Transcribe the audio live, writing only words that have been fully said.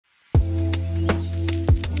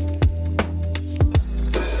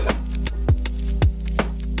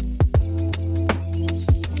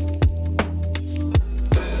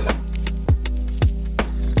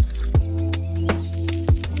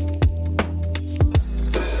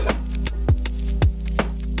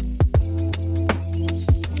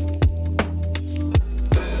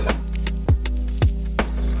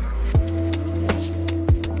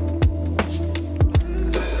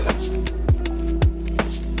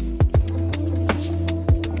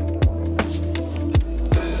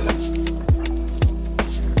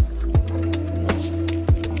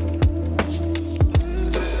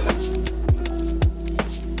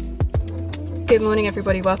Good morning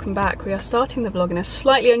everybody, welcome back. We are starting the vlog in a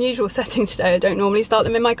slightly unusual setting today. I don't normally start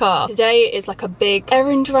them in my car. Today is like a big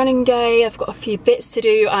errand running day. I've got a few bits to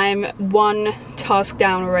do. I'm one task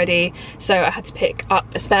down already, so I had to pick up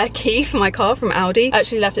a spare key for my car from Aldi. I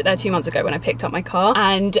actually left it there 2 months ago when I picked up my car,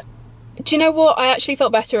 and do you know what? I actually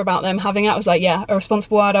felt better about them having it. I was like, yeah, a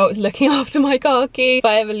responsible adult is looking after my car key. If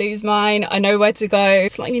I ever lose mine, I know where to go.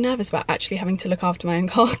 Slightly nervous about actually having to look after my own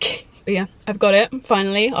car key. But yeah, I've got it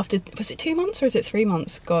finally after, was it 2 months or is it 3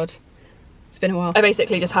 months? God, it's been a while. I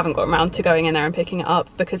basically just haven't got around to going in there and picking it up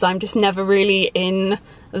because I'm just never really in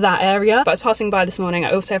that area. But I was passing by this morning.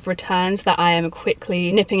 I also have returns that I am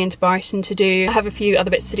quickly nipping into Brighton to do. I have a few other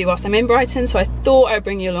bits to do whilst I'm in Brighton, so I thought I'd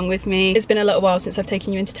bring you along with me. It's been a little while since I've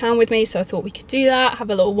taken you into town with me, so I thought we could do that, have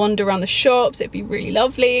a little wander around the shops. It'd be really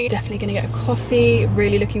lovely. Definitely gonna get a coffee.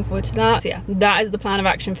 Really looking forward to that. So yeah, that is the plan of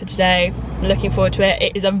action for today. I'm looking forward to it.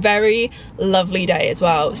 It is a very lovely day as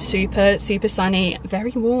well. Super sunny,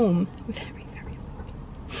 very warm.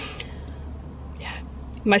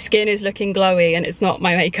 My skin is looking glowy and it's not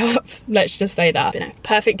my makeup, let's just say that. But no,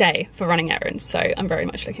 perfect day for running errands, so I'm very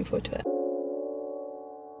much looking forward to it.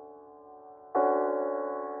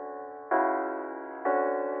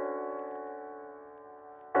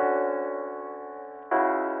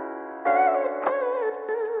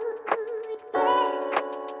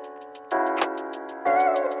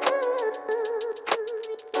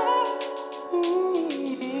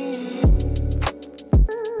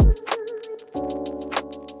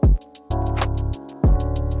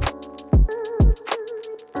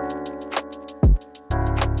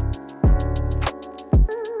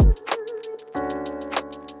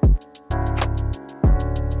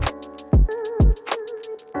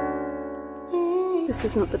 This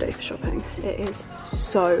was not the day for shopping. It is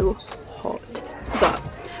so hot. But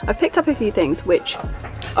I've picked up a few things which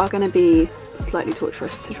are going to be slightly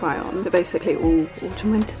torturous to try on. They're basically all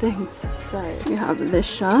autumn winter things. So we have this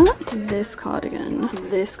shirt, this cardigan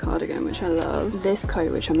which I love, this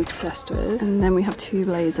coat which I'm obsessed with, and then we have two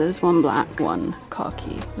blazers, one black, one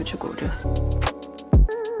khaki, which are gorgeous.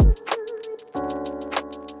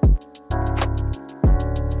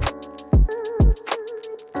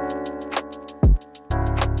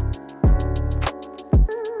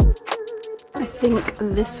 I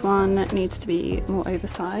think this one needs to be more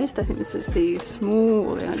oversized. I think this is the small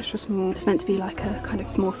or the extra small. It's meant to be like a kind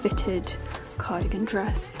of more fitted cardigan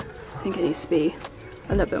dress. I think it needs to be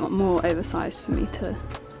a little bit more oversized for me to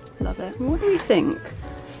love it. What do we think?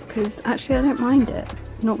 Because actually I don't mind it,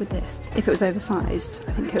 not with this. If it was oversized,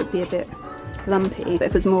 I think it would be a bit lumpy. But if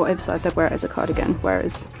it was more oversized, I'd wear it as a cardigan,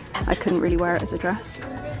 whereas I couldn't really wear it as a dress.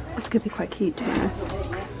 This could be quite cute, to be honest.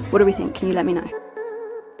 What do we think? Can you let me know?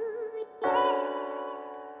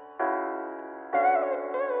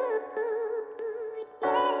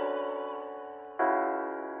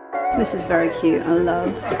 This is very cute. I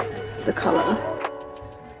love the colour.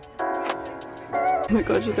 Oh my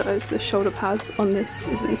god, you guys, the shoulder pads on this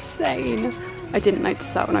is insane. I didn't notice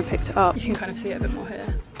that when I picked it up. You can kind of see it a bit more here.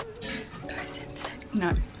 That is insane.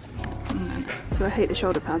 No. So I hate the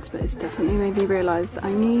shoulder pads, but it's definitely made me realise that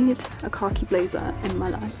I need a khaki blazer in my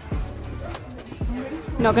life.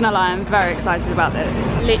 Not gonna lie, I'm very excited about this.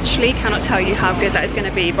 Literally cannot tell you how good that is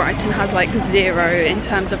gonna be. Brighton has like zero in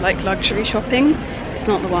terms of like luxury shopping. It's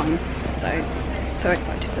not the one, so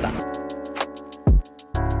excited for that.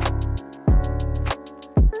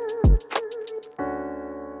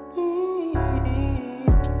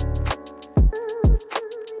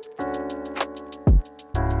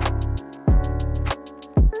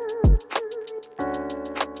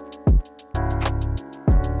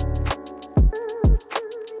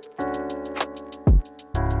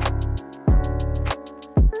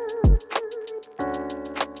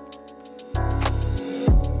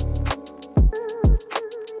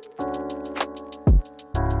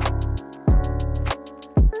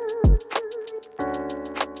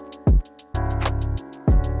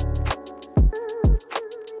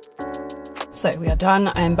 So we are done.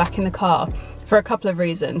 I am back in the car for a couple of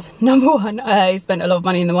reasons. Number one, I spent a lot of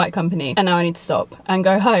money in the white company and now I need to stop and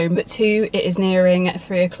go home. But two, it is nearing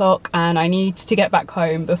 3 o'clock and I need to get back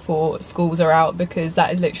home before schools are out, because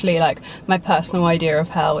that is literally like my personal idea of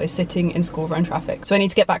hell, is sitting in school run traffic. So I need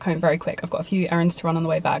to get back home very quick. I've got a few errands to run on the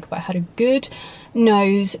way back, but I had a good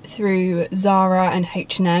nose through Zara and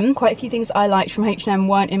H&M. Quite a few things I liked from H&M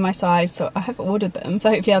weren't in my size, so I have ordered them. So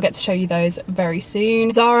hopefully I'll get to show you those very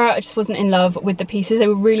soon. Zara, I just wasn't in love with the pieces. They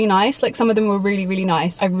were really nice. Like some of them were really, really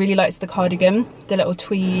nice. I really liked the cardigan, the little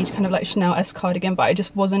tweed kind of like Chanel-esque cardigan, but I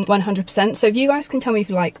just wasn't 100%. So if you guys can tell me if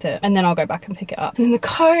you liked it, and then I'll go back and pick it up. And then the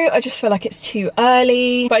coat, I just feel like it's too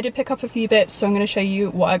early, but I did pick up a few bits, so I'm going to show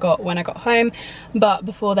you what I got when I got home. But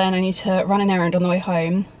before then, I need to run an errand on the way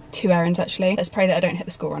home. 2 errands actually. Let's pray that I don't hit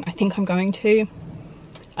the school run. I think I'm going to.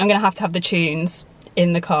 I'm going to have the tunes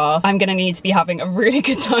in the car. I'm going to need to be having a really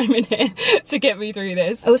good time in here to get me through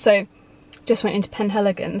this. Also, just went into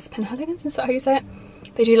Penhaligon's. Penhaligon's, is that how you say it?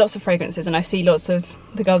 They do lots of fragrances, and I see lots of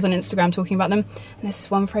the girls on Instagram talking about them. And this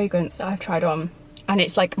is one fragrance that I've tried on, and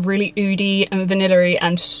it's like really oody and vanilla-y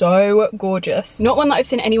and so gorgeous. Not one that I've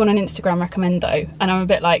seen anyone on Instagram recommend though, and I'm a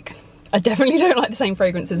bit like, I definitely don't like the same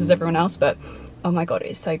fragrances as everyone else, but oh my god, it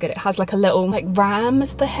is so good. It has like a little like ram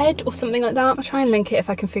as the head or something like that. I'll try and link it if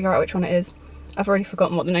I can figure out which one it is. I've already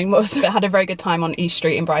forgotten what the name was. But I had a very good time on East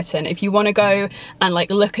Street in Brighton. If you want to go and like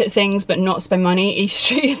look at things but not spend money, East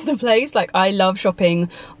Street is the place. Like I love shopping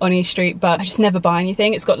on East Street, but I just never buy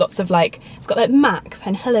anything. It's got lots of like, it's got like MAC,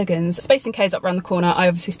 Penhaligon's, Space & K's up around the corner. I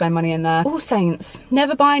obviously spend money in there. All Saints,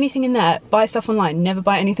 never buy anything in there. Buy stuff online, never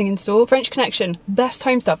buy anything in store. French Connection, best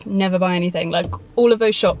home stuff, never buy anything. Like all of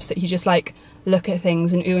those shops that you just like look at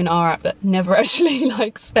things and ooh and ah at, but never actually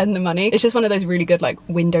like spend the money. It's just one of those really good like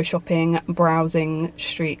window shopping, browsing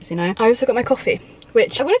streets, you know. I also got my coffee,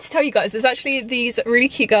 which I wanted to tell you guys, there's actually these really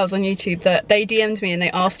cute girls on YouTube that they DM'd me and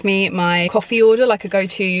they asked me my coffee order, like a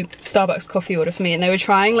go-to Starbucks coffee order for me, and they were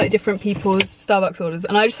trying like different people's Starbucks orders,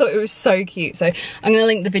 and I just thought it was so cute. So I'm gonna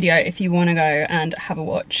link the video if you want to go and have a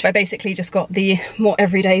watch. I basically just got the more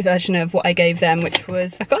everyday version of what I gave them, which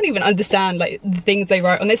was, I can't even understand like the things they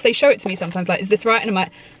write on this. They show it to me sometimes like, is this right? And I'm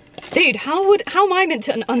like, dude, how am I meant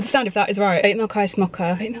to understand if that is right? Oat milk iced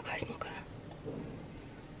mocha. Oat milk iced mocha.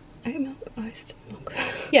 Oat milk iced mocha.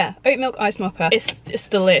 Yeah, oat milk iced mocha. It's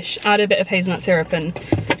delish. Add a bit of hazelnut syrup and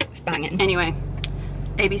it's banging. Anyway,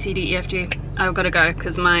 A, B, C, D, E, F, G. I've got to go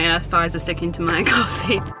because my thighs are sticking to my car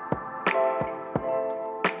seat.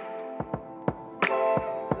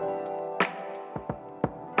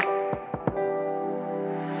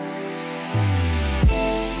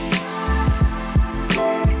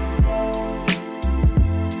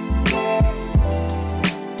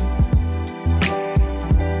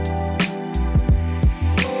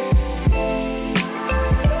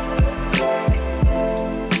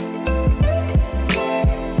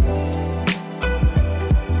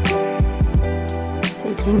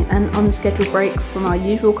 An unscheduled break from our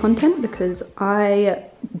usual content because I,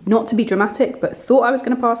 not to be dramatic, but thought I was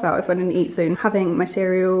going to pass out if I didn't eat soon. Having my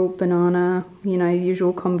cereal, banana, you know,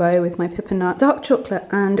 usual combo with my Pip and Nut, dark chocolate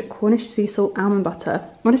and Cornish sea salt almond butter.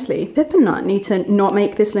 Honestly, Pip and Nut need to not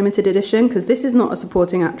make this limited edition because this is not a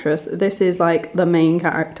supporting actress. This is like the main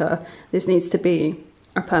character. This needs to be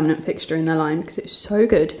a permanent fixture in their line because it's so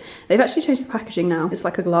good. They've actually changed the packaging now. It's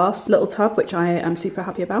like a glass little tub, which I am super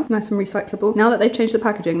happy about. Nice and recyclable. Now that they've changed the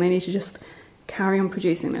packaging, they need to just carry on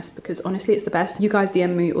producing this because honestly it's the best. You guys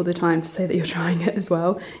DM me all the time to say that you're trying it as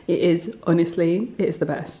well. It is, honestly, it is the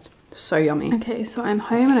best. So yummy. Okay, so I'm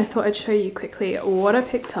home and I thought I'd show you quickly what I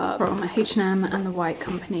picked up from H&M and the White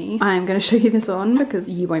Company. I'm going to show you this on because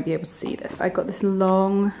you won't be able to see this. I got this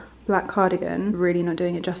long black cardigan, really not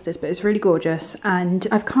doing it justice, but it's really gorgeous, and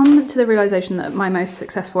I've come to the realization that my most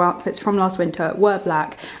successful outfits from last winter were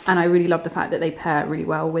black, and I really love the fact that they pair really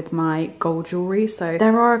well with my gold jewelry. So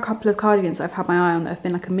there are a couple of cardigans that I've had my eye on that have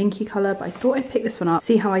been like a minky color, but I thought I'd pick this one up,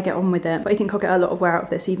 see how I get on with it. But I think I'll get a lot of wear out of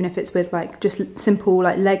this, even if it's with like just simple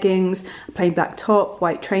like leggings, a plain black top,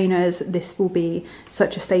 white trainers. This will be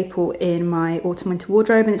such a staple in my autumn winter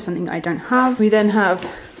wardrobe, and it's something that I don't have. We then have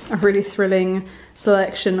a really thrilling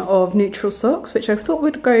selection of neutral socks, which I thought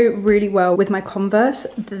would go really well with my Converse.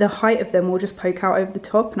 The height of them will just poke out over the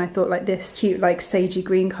top, and I thought like this cute like sagey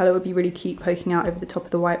green colour would be really cute poking out over the top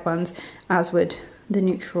of the white ones, as would the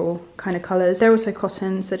neutral kind of colours. They're also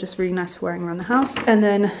cottons, they're just really nice for wearing around the house. And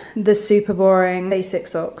then the super boring basic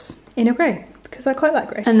socks in a grey, because I quite like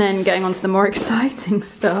grey. And then getting on to the more exciting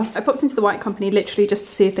stuff, I popped into the White Company literally just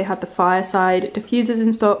to see if they had the Fireside diffusers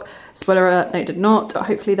in stock. Spoiler alert, they did not.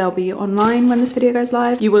 Hopefully they'll be online when this video goes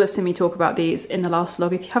live. You will have seen me talk about these in the last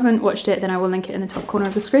vlog. If you haven't watched it, then I will link it in the top corner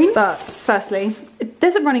of the screen. But firstly,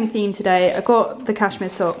 there's a running theme today. I got the cashmere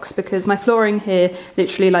socks because my flooring here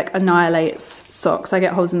literally like annihilates socks. I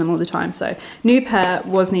get holes in them all the time, so new pair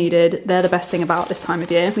was needed. They're the best thing about this time of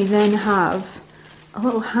year. We then have a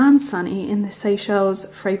little hand sani in the Seychelles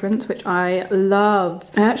fragrance, which I love.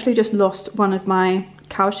 I actually just lost one of my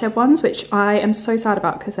cowshed ones, which I am so sad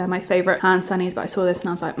about because they're my favourite hand sunnies, but I saw this and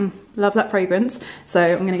I was like, love that fragrance, so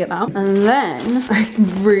I'm gonna get that. And then I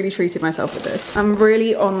really treated myself with this. I'm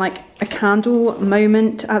really on like a candle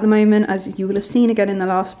moment at the moment, as you will have seen again in the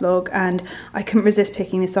last vlog, and I couldn't resist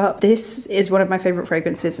picking this up. This is one of my favourite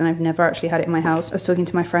fragrances and I've never actually had it in my house. I was talking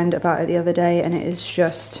to my friend about it the other day and it is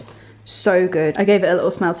just so good. I gave it a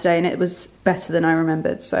little smell today and it was better than I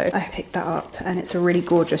remembered, so I picked that up, and it's a really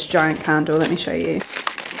gorgeous giant candle. Let me show you.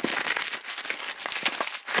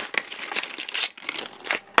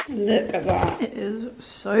 Look at that. It is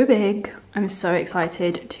so big. I'm so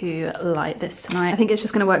excited to light this tonight. I think it's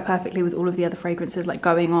just going to work perfectly with all of the other fragrances like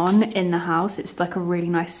going on in the house. It's like a really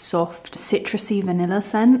nice soft citrusy vanilla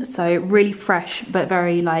scent, so really fresh but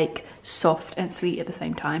very like soft and sweet at the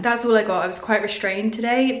same time. That's all I got. I was quite restrained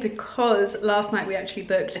today because last night we actually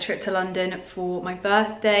booked a trip to London for my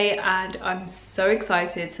birthday and I'm so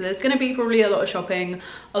excited. So there's going to be probably a lot of shopping,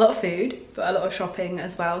 a lot of food, but a lot of shopping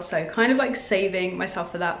as well. So kind of like saving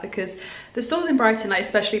myself for that, because the stores in Brighton, like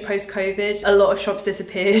especially post-COVID, a lot of shops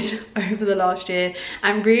disappeared over the last year,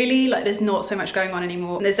 and really like there's not so much going on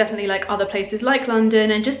anymore. And there's definitely like other places like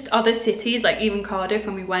London and just other cities, like even Cardiff.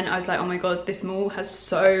 When we went, I was like, oh my god, this mall has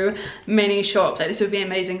so many shops. Like, this would be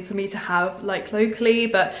amazing for me to have like locally,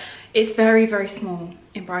 but it's very, very small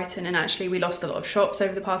in Brighton, and actually we lost a lot of shops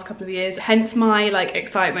over the past couple of years, hence my like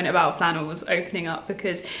excitement about flannels opening up,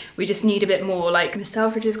 because we just need a bit more. Like the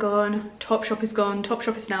Selfridge is gone, Topshop is gone.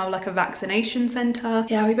 Topshop is now like a vaccination centre.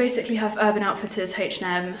 Yeah, we basically have Urban Outfitters,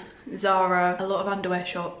 H&M, Zara, a lot of underwear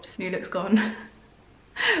shops. New Look's gone.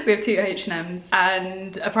 We have 2 H&Ms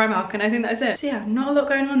and a Primark, and I think that's it. So yeah, not a lot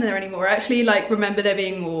going on there anymore. I actually like remember there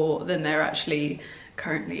being more than there actually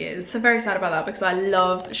currently is. So very sad about that, because I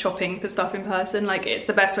love shopping for stuff in person. Like it's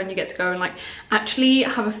the best when you get to go and like actually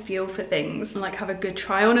have a feel for things and like have a good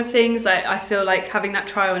try on of things. Like I feel like having that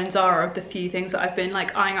try on in Zara of the few things that I've been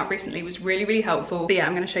like eyeing up recently was really, really helpful. But yeah,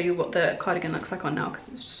 I'm going to show you what the cardigan looks like on now because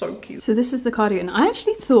it's so cute. So this is the cardigan. I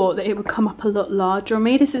actually thought that it would come up a lot larger on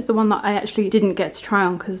me. This is the one that I actually didn't get to try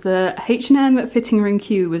on because the H&M fitting room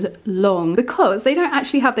queue was long, because they don't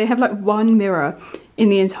actually have, they have like one mirror in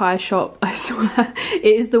the entire shop. I swear, it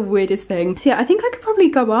is the weirdest thing. So yeah, I think I could probably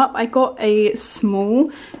go up. I got a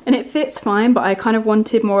small and it fits fine, but I kind of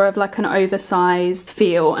wanted more of like an oversized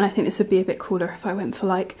feel, and I think this would be a bit cooler if I went for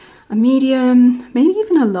like a medium, maybe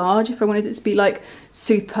even a large if I wanted it to be like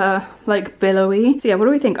super like billowy. So yeah, what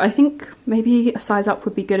do we think? I think maybe a size up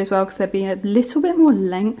would be good as well, because there'd be a little bit more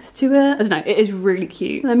length to it. I don't know, it is really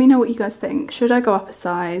cute. Let me know what you guys think. Should I go up a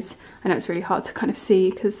size? I know it's really hard to kind of see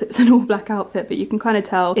because it's an all black outfit, but you can kind of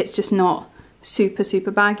tell it's just not super, super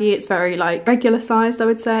baggy. It's very like regular sized, I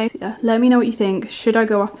would say. So yeah, let me know what you think. Should I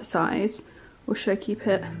go up a size or should I keep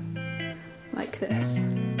it like this?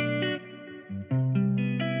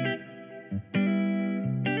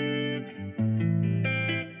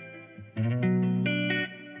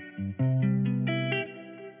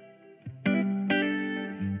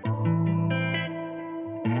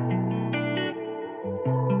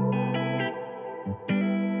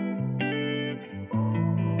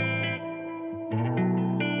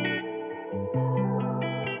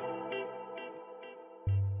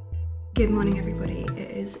 Good morning everybody,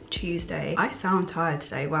 it is Tuesday. I sound tired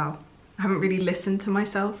today, wow. I haven't really listened to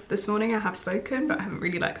myself this morning. I have spoken, but I haven't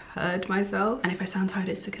really like heard myself. And if I sound tired,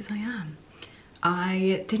 it's because I am.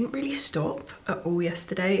 I didn't really stop at all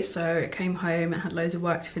yesterday, so I came home and had loads of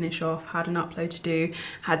work to finish off, had an upload to do,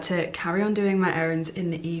 had to carry on doing my errands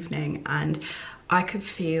in the evening, and I could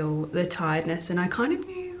feel the tiredness and I kind of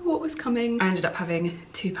knew what was coming. I ended up having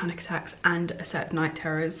 2 panic attacks and a set of night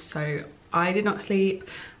terrors, so I did not sleep.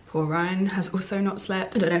 Poor Ryan has also not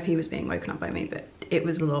slept. I don't know if he was being woken up by me, but it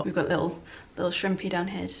was a lot. We've got little shrimpy down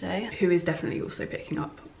here today, who is definitely also picking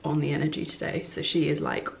up on the energy today. So she is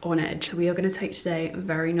like on edge. So we are gonna take today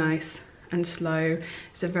very nice and slow.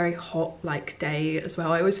 It's a very hot like day as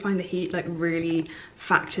well. I always find the heat like really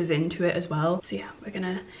factors into it as well. So yeah, we're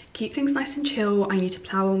gonna keep things nice and chill. I need to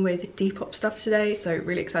plow on with Depop stuff today, so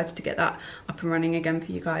really excited to get that up and running again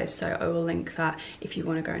for you guys. So I will link that if you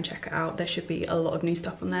want to go and check it out. There should be a lot of new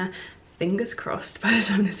stuff on there. Fingers crossed by the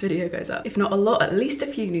time this video goes up. If not a lot, at least a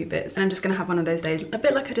few new bits. And I'm just gonna have one of those days, a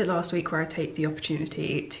bit like I did last week, where I take the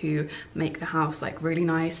opportunity to make the house like really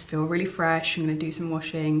nice, feel really fresh. I'm gonna do some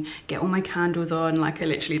washing, get all my candles on like I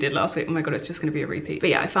literally did last week. Oh my god, it's just gonna be a repeat.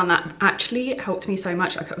 But yeah, I found that actually helped me so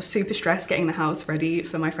much. Like I was super stressed getting the house ready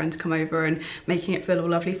for my friend to come over and making it feel all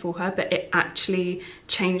lovely for her, but it actually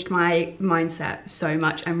changed my mindset so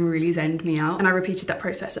much and really zened me out. And I repeated that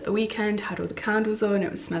process at the weekend, had all the candles on,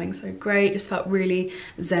 it was smelling so great. great, just felt really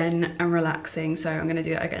zen and relaxing. So I'm gonna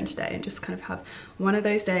do that again today and just kind of have one of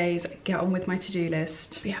those days, get on with my to-do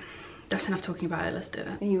list. But yeah, that's enough talking about it, let's do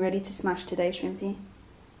it. Are you ready to smash today, Shrimpy?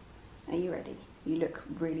 Are you ready? You look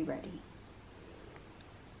really ready.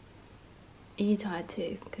 Are you tired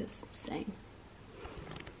too? Because same.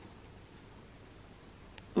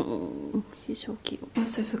 Oh, she's so cute. I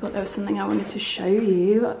also forgot there was something I wanted to show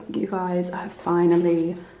you. You guys, I have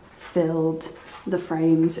finally filled the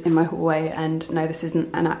frames in my hallway, and no, this isn't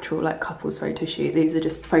an actual like couples photo shoot. These are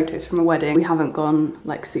just photos from a wedding. We haven't gone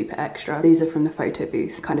like super extra. These are from the photo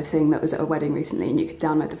booth kind of thing that was at a wedding recently, and you could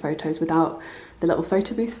download the photos without the little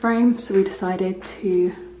photo booth frame. So we decided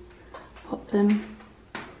to pop them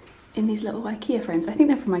in these little IKEA frames. I think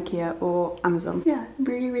they're from IKEA or Amazon. Yeah,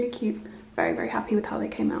 really, really cute. Very, very happy with how they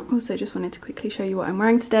came out. Also just wanted to quickly show you what I'm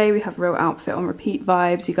wearing today. We have real outfit on repeat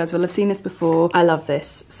vibes. You guys will have seen this before. I love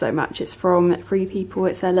this so much. It's from Free People.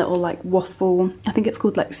 It's their little like waffle, I think it's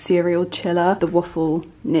called like cereal chiller. The waffle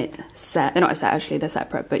knit set. They're not a set actually, they're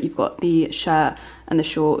separate, but you've got the shirt and the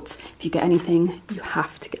shorts. If you get anything, you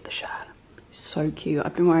have to get the shirt. So cute.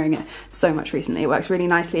 I've been wearing it so much recently. It works really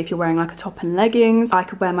nicely if you're wearing like a top and leggings. I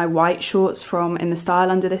could wear my white shorts from In the Style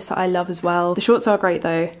under this that I love as well. The shorts are great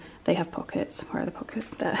though. They have pockets. Where are the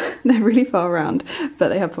pockets? They're really far around, but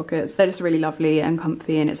they have pockets. They're just really lovely and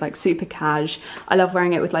comfy, and it's like super cash. I love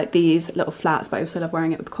wearing it with like these little flats, but I also love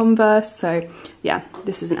wearing it with Converse. So yeah,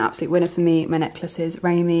 this is an absolute winner for me. My necklace is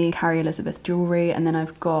Raimi, Carrie Elizabeth jewelry, and then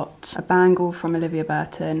I've got a bangle from Olivia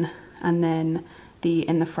Burton, and then the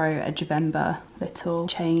In the Fro a Javemba little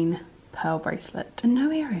chain pearl bracelet. And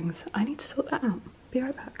no earrings. I need to sort that out. Be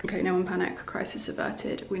right back. Okay, no one panic, crisis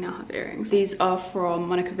averted. We now have earrings. These are from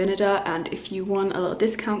Monica Vinader, and if you want a little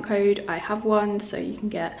discount code, I have one, so you can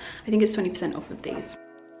get, I think it's 20% off of these.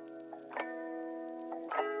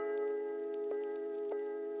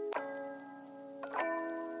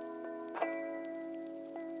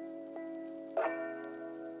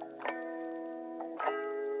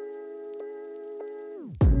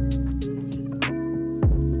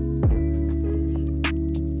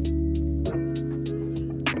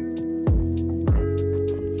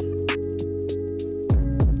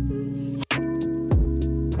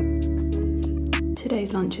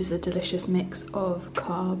 Today's lunch is a delicious mix of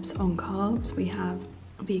carbs on carbs. We have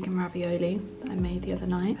vegan ravioli that I made the other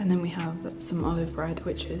night, and then we have some olive bread,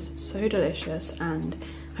 which is so delicious and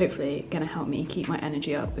hopefully gonna help me keep my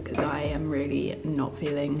energy up because I am really not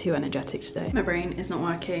feeling too energetic today. My brain is not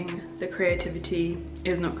working, the creativity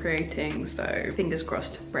is not creating, so fingers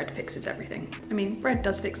crossed bread fixes everything. I mean, bread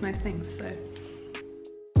does fix most things, so.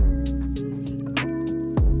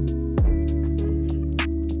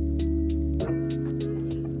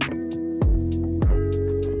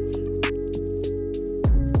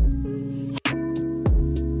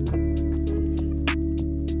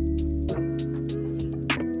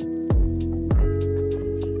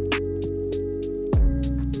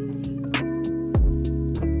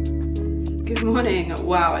 Good morning.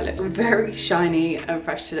 Wow, I look very shiny and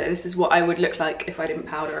fresh today. This is what I would look like if I didn't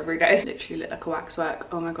powder every day. Literally look like a waxwork.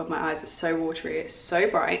 Oh my god, my eyes are so watery. It's so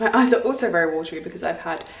bright. My eyes are also very watery because I've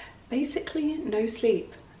had basically no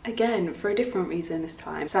sleep. Again, for a different reason this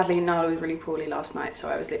time. Sadly, Nala was really poorly last night, so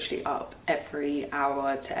I was literally up every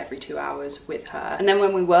hour to every 2 hours with her. And then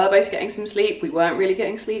when we were both getting some sleep, we weren't really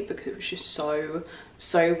getting sleep because it was just so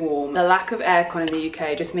warm. The lack of aircon in the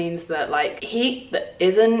UK just means that like heat that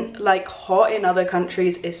isn't like hot in other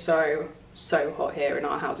countries is so hot here. In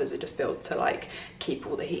our houses are just built to like keep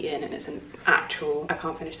all the heat in, and it's an actual, I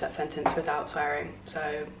can't finish that sentence without swearing,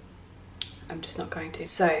 so I'm just not going to.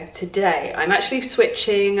 So today I'm actually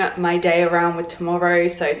switching my day around with tomorrow,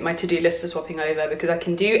 so my to-do list is swapping over because I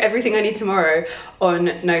can do everything I need tomorrow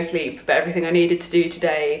on no sleep, but everything I needed to do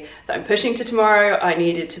today that I'm pushing to tomorrow, I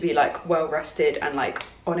needed to be like well rested and like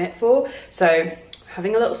on it for. So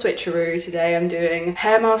having a little switcheroo today. I'm doing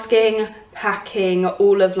hair masking, packing,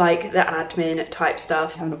 all of like the admin type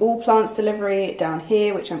stuff. I have an all plants delivery down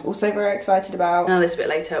here, which I'm also very excited about. And a little bit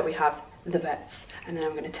later we have the vets, and then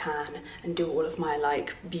I'm gonna tan and do all of my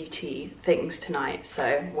like beauty things tonight.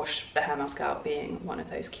 So wash the hair mask out being one of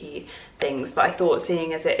those key things. But I thought,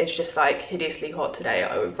 seeing as it is just like hideously hot today,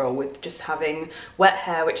 I would roll with just having wet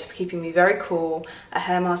hair, which is keeping me very cool. A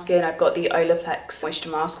hair mask in, I've got the Olaplex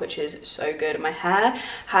moisture mask, which is so good. My hair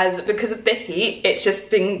has, because of the heat, it's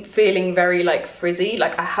just been feeling very like frizzy.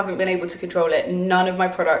 Like I haven't been able to control it. None of my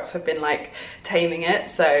products have been like taming it.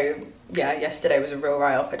 So yeah, yesterday was a real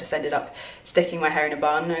write-off. I just ended up sticking my hair in a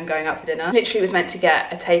bun and going out for dinner. Literally was meant to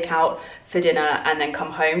get a takeout for dinner and then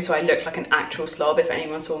come home, so I looked like an actual slob. If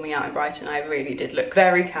anyone saw me out in Brighton, I really did look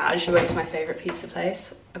very cash. I went to my favourite pizza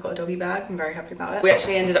place. I got a doggy bag, I'm very happy about it. We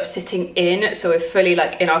actually ended up sitting in, so we're fully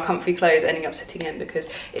like in our comfy clothes, ending up sitting in because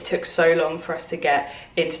it took so long for us to get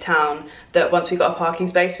into town that once we got a parking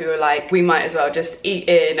space, we were like, we might as well just eat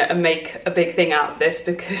in and make a big thing out of this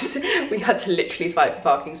because we had to literally fight for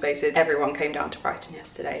parking spaces. Everyone came down to Brighton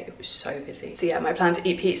yesterday, it was so busy. So yeah, my plan to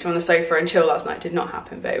eat pizza on the sofa and chill last night did not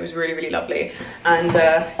happen, but it was really, really lovely. And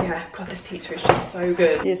yeah, God, this pizza is just so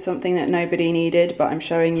good. Here's something that nobody needed, but I'm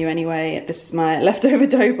showing you anyway. This is my leftover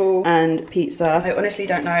dough ball and pizza. I honestly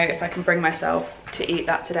don't know if I can bring myself to eat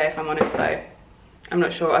that today, if I'm honest though. I'm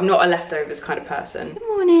not sure. I'm not a leftovers kind of person. Good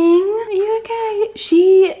morning. Are you okay?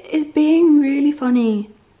 She is being really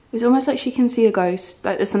funny. It's almost like she can see a ghost.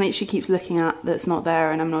 Like there's something she keeps looking at that's not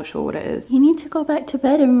there and I'm not sure what it is. You need to go back to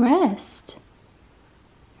bed and rest.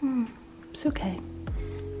 It's okay.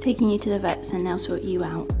 Taking you to the vets and they'll sort you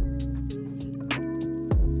out.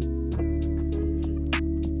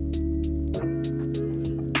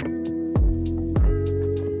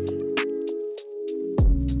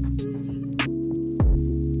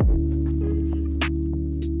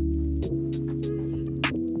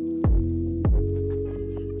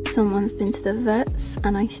 Someone's been to the vets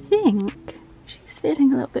and I think she's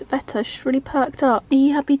feeling a little bit better. She's really perked up. Are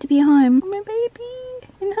you happy to be home? Oh, my baby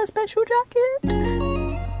in her special jacket.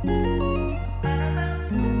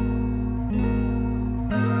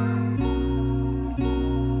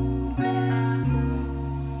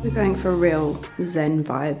 We're going for real zen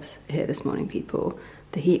vibes here this morning, people.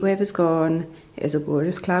 The heat wave is gone. It is a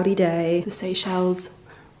gorgeous cloudy day. The Seychelles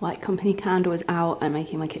White Company candle is out and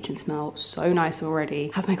making my kitchen smell so nice already.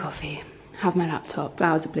 Have my coffee, have my laptop.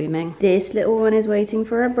 Flowers are blooming. This little one is waiting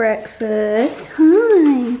for a breakfast.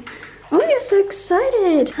 Hi. Oh, you're so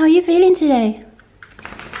excited. How are you feeling today?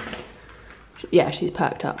 Yeah, she's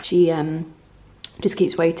perked up. She just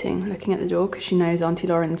keeps waiting, looking at the door because she knows Auntie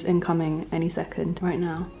Lauren's incoming any second. Right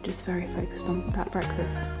now, just very focused on that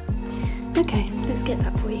breakfast. Okay, let's get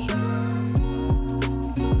that for you.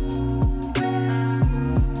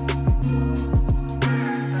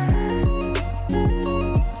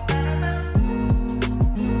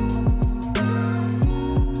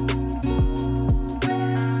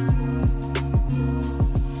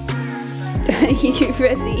 Are you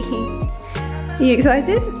ready? Are you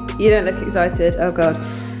excited? You don't look excited. Oh God.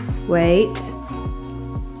 Wait.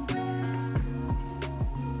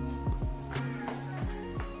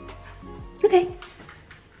 Okay.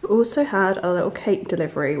 Also had a little cake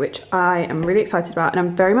delivery, which I am really excited about, and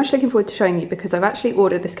I'm very much looking forward to showing you because I've actually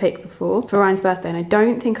ordered this cake before for Ryan's birthday and I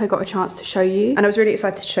don't think I got a chance to show you. And I was really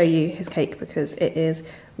excited to show you his cake because it is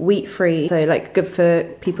wheat-free, so like good for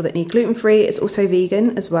people that need gluten-free. It's also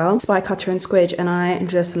vegan as well. Spy Cutter and Squidge, and I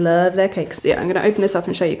just love their cakes. Yeah, I'm gonna open this up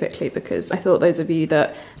and show you quickly because I thought those of you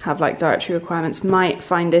that have like dietary requirements might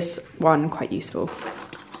find this one quite useful.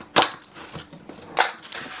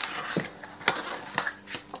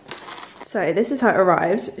 So this is how it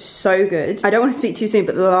arrives. So good. I don't want to speak too soon,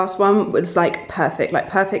 but the last one was like perfect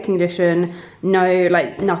condition. No,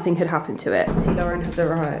 like nothing had happened to it. See, Lauren has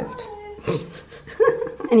arrived.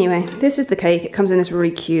 Anyway, this is the cake. It comes in this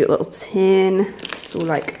really cute little tin. It's all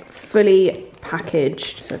like fully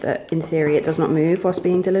packaged so that in theory it does not move whilst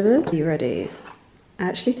being delivered. Are you ready? I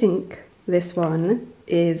actually think this one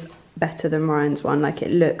is better than Ryan's one. Like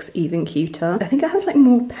it looks even cuter. I think it has like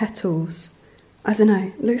more petals. I don't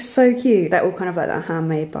know, it looks so cute. They're all kind of like that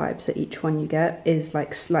handmade vibes that each one you get is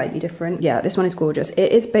like slightly different. Yeah, this one is gorgeous.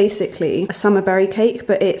 It is basically a summer berry cake,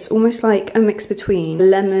 but it's almost like a mix between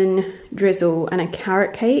lemon drizzle and a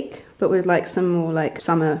carrot cake, but with like some more like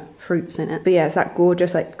summer fruits in it. But yeah, it's that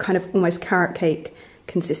gorgeous, like kind of almost carrot cake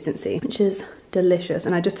consistency, which is delicious.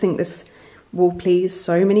 And I just think this will please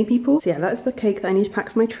so many people. So yeah, that's the cake that I need to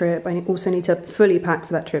pack for my trip. I also need to fully pack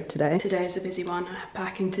for that trip today. Today is a busy one. I have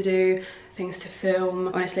packing to do, things to film.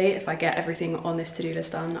 Honestly, if I get everything on this to-do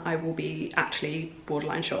list done, I will be actually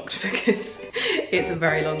borderline shocked because it's a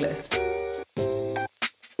very long list.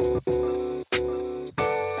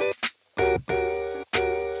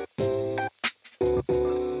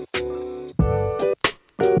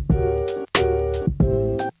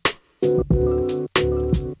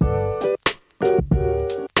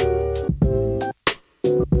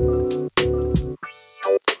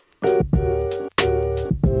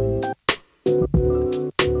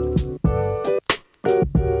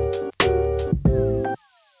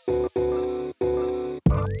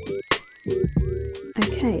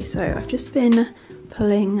 Okay, so I've just been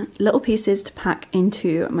pulling little pieces to pack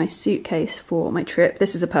into my suitcase for my trip.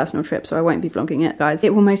 This is a personal trip, so I won't be vlogging it, guys.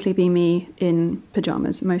 It will mostly be me in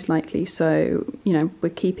pajamas, most likely. So, you know, we're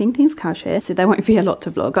keeping things cash here, so there won't be a lot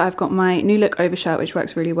to vlog. I've got my new look overshirt, which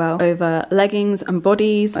works really well over leggings and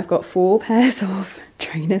bodies. I've got 4 pairs of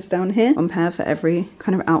trainers down here, 1 pair for every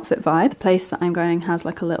kind of outfit vibe. The place that I'm going has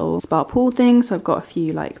like a little spa pool thing, so I've got a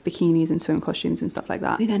few like bikinis and swim costumes and stuff like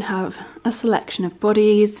that. We then have a selection of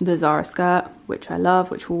bodies, the Zara skirt, which I love,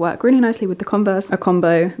 which will work really nicely with the Converse, a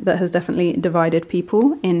combo that has definitely divided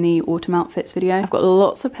people in the autumn outfits video. I've got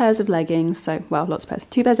lots of pairs of leggings, so, well, lots of pairs,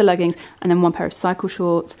 2 pairs of leggings, and then 1 pair of cycle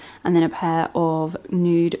shorts, and then a pair of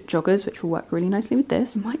nude joggers, which will work really nicely with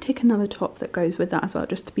this. I might take another top that goes with that as well,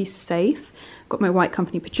 just to be safe. Got my white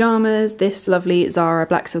company pajamas, this lovely Zara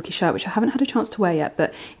black silky shirt, which I haven't had a chance to wear yet,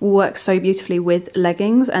 but it will work so beautifully with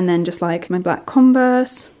leggings, and then just like my black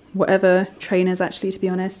Converse, whatever trainers, actually, to be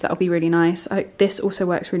honest, that'll be really nice. This also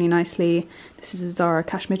works really nicely. This is a Zara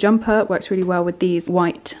cashmere jumper, works really well with these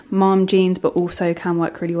white mom jeans, but also can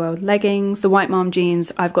work really well with leggings. The white mom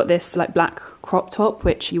jeans, I've got this like black crop top,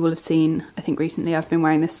 which you will have seen, I think recently I've been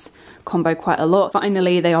wearing this combo quite a lot.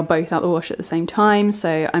 Finally, they are both out the wash at the same time,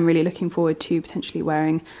 so I'm really looking forward to potentially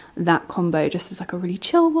wearing that combo just as like a really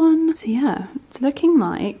chill one. So yeah, it's looking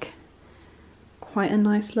like quite a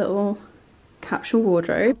nice little capsule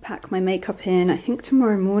wardrobe. Pack my makeup in, I think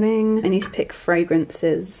tomorrow morning. I need to pick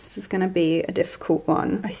fragrances. This is going to be a difficult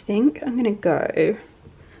one. I think I'm going to go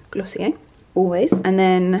Glossier, always, and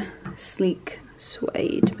then Sleek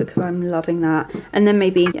Suede, because I'm loving that. And then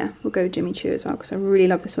maybe, yeah, we'll go Jimmy Choo as well, because I really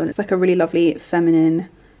love this one. It's like a really lovely feminine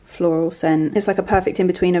floral scent. It's like a perfect in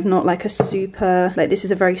between of not like a super, like, this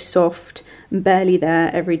is a very soft, barely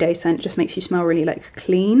there everyday scent. It just makes you smell really like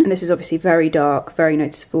clean. And this is obviously very dark, very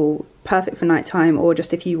noticeable, perfect for nighttime, or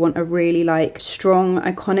just if you want a really like strong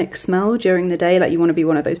iconic smell during the day, like you want to be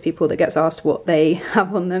one of those people that gets asked what they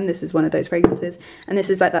have on them. This is one of those fragrances, and this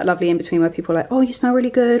is like that lovely in between where people are like, oh, you smell really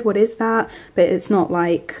good, what is that? But it's not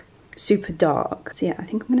like super dark. So yeah, I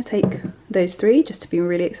think I'm going to take those 3 just to be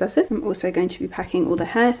really excessive. I'm also going to be packing all the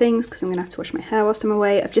hair things because I'm going to have to wash my hair whilst I'm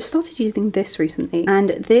away. I've just started using this recently, and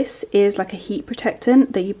this is like a heat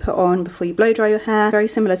protectant that you put on before you blow dry your hair, very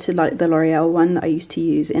similar to like the L'Oreal one that I used to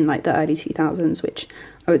use in like the early 2000s, which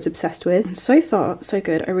I was obsessed with. And so far, so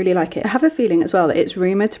good. I really like it. I have a feeling as well that it's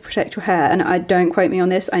rumoured to protect your hair, and I don't quote me on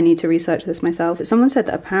this, I need to research this myself. But someone said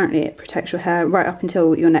that apparently it protects your hair right up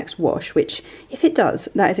until your next wash, which if it does,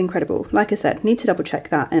 that is incredible. Like I said, need to double check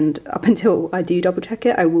that, and up until I do double check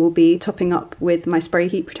it, I will be topping up with my spray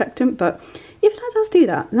heat protectant. But if that does do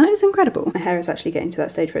that, that is incredible. My hair is actually getting to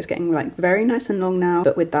that stage where it's getting like very nice and long now,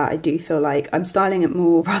 but with that I do feel like I'm styling it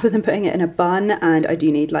more rather than putting it in a bun, and I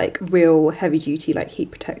do need like real heavy duty like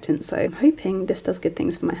heat protectant, so I'm hoping this does good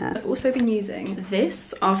things for my hair. I've also been using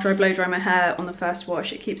this after I blow dry my hair on the first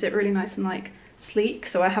wash. It keeps it really nice and like sleek,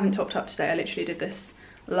 so I haven't topped up today. I literally did this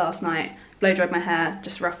last night, blow dried my hair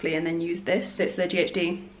just roughly, and then used this. It's the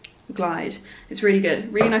GHD Glide. It's really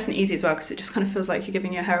good, really nice and easy as well, because it just kind of feels like you're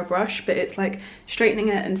giving your hair a brush, but it's like straightening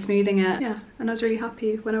it and smoothing it. Yeah, and I was really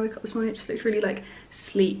happy when I woke up this morning. It just looks really like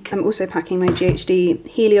sleek. I'm also packing my GHD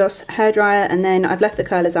Helios hairdryer, and then I've left the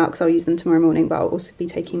curlers out because I'll use them tomorrow morning, but I'll also be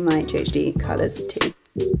taking my GHD curlers too.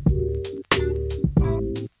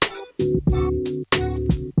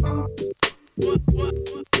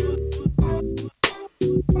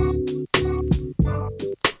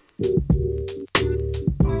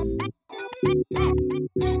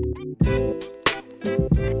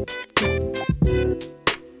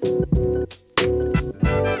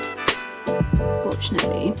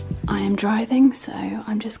 Fortunately, I am driving, so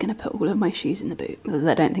I'm just going to put all of my shoes in the boot because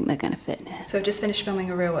I don't think they're going to fit in here. So I've just finished filming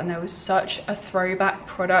a reel, and there was such a throwback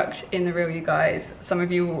product in the reel, you guys. Some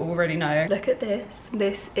of you will already know. Look at this.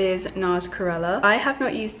 This is NARS Corella. I have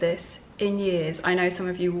not used this in years. I know some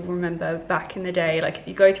of you will remember back in the day, like if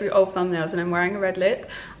you go through old thumbnails and I'm wearing a red lip,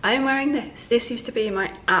 I am wearing this. This used to be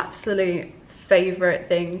my absolute favorite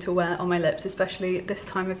thing to wear on my lips, especially this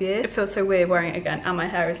time of year. It feels so weird wearing it again, and my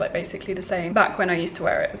hair is like basically the same back when I used to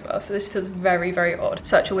wear it as well, so this feels very, very odd.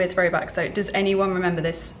 Such a weird throwback. So does anyone remember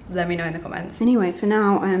this? Let me know in the comments. Anyway, for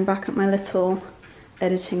now I am back at my little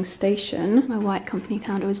editing station. My white company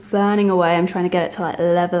candle is burning away. I'm trying to get it to like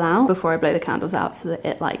level out before I blow the candles out so that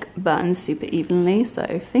it like burns super evenly,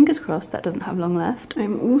 so fingers crossed that doesn't have long left.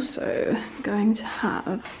 I'm also going to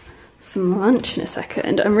have some lunch in a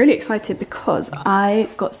second. I'm really excited because I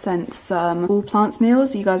got sent some all plants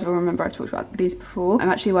meals. You guys will remember I've talked about these before. I'm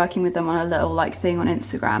actually working with them on a little like thing on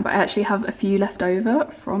Instagram, but I actually have a few left over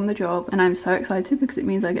from the job and I'm so excited because it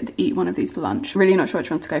means I get to eat one of these for lunch. Really not sure which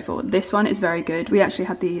one to go for. This one is very good. We actually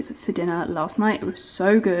had these for dinner last night. It was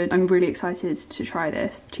so good. I'm really excited to try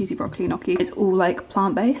this cheesy broccoli gnocchi. It's all like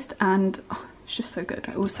plant-based and oh, it's just so good.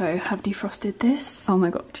 I also have defrosted this. Oh my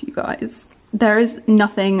god, you guys. There is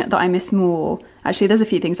nothing that I miss more. Actually, there's a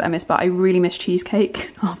few things that I miss, but I really miss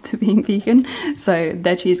cheesecake after being vegan. So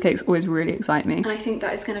their cheesecakes always really excite me. And I think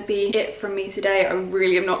that is going to be it from me today. I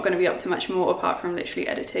really am not going to be up to much more apart from literally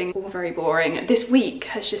editing. All very boring. This week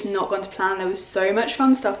has just not gone to plan. There was so much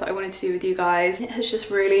fun stuff that I wanted to do with you guys. It has just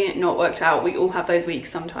really not worked out. We all have those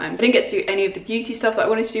weeks sometimes. I didn't get to do any of the beauty stuff that I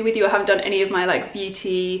wanted to do with you. I haven't done any of my like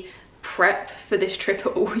beauty prep for this trip at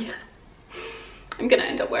all yet. I'm gonna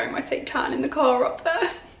end up wearing my fake tan in the car up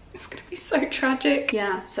there. It's gonna be so tragic.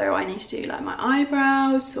 Yeah, so I need to do like my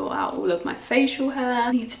eyebrows, sort out all of my facial hair.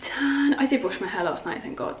 I need to tan. I did wash my hair last night,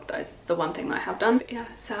 thank God. That is the one thing that I have done. But yeah,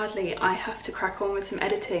 sadly, I have to crack on with some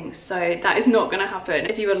editing, so that is not gonna happen.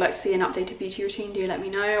 If you would like to see an updated beauty routine, do let me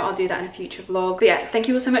know. I'll do that in a future vlog. But yeah, thank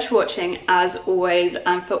you all so much for watching, as always,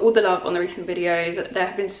 and for all the love on the recent videos. There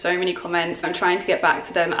have been so many comments. I'm trying to get back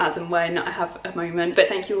to them as and when I have a moment, but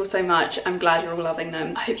thank you all so much. I'm glad you're all loving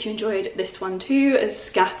them. I hope you enjoyed this one too, as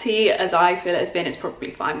scatty as I feel it has been. It's probably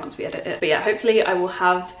fine once we edit it. But yeah, hopefully I will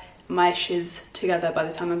have my shiz together by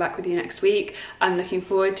the time I'm back with you next week. I'm looking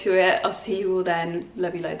forward to it. I'll see you all then.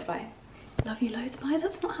 Love you loads, bye. Love you loads, bye?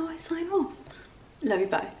 That's not how I sign off. Love you,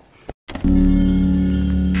 bye.